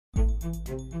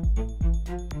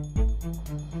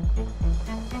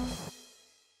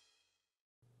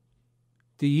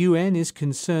The UN is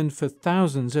concerned for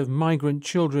thousands of migrant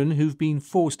children who've been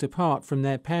forced apart from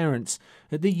their parents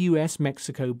at the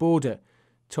US-Mexico border.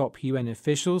 Top UN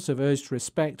officials have urged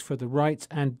respect for the rights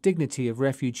and dignity of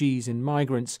refugees and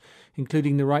migrants,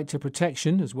 including the right to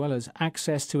protection as well as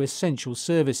access to essential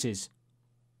services.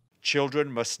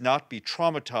 Children must not be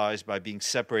traumatized by being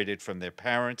separated from their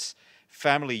parents.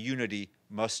 Family unity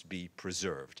must be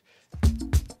preserved.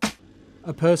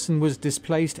 A person was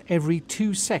displaced every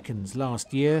 2 seconds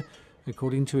last year,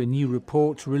 according to a new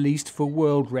report released for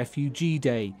World Refugee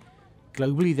Day.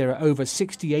 Globally, there are over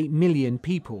 68 million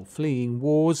people fleeing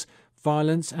wars,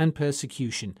 violence and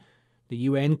persecution. The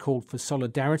UN called for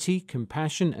solidarity,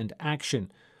 compassion and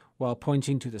action, while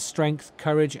pointing to the strength,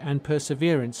 courage and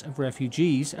perseverance of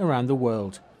refugees around the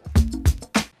world.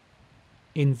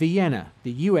 In Vienna,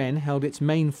 the UN held its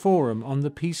main forum on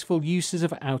the peaceful uses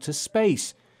of outer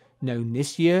space, known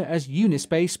this year as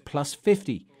Unispace Plus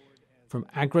 50. From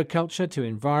agriculture to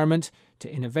environment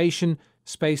to innovation,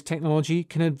 space technology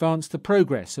can advance the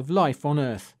progress of life on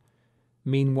Earth.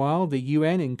 Meanwhile, the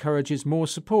UN encourages more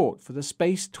support for the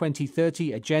Space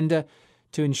 2030 agenda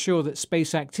to ensure that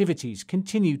space activities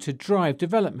continue to drive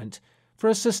development for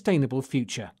a sustainable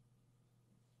future.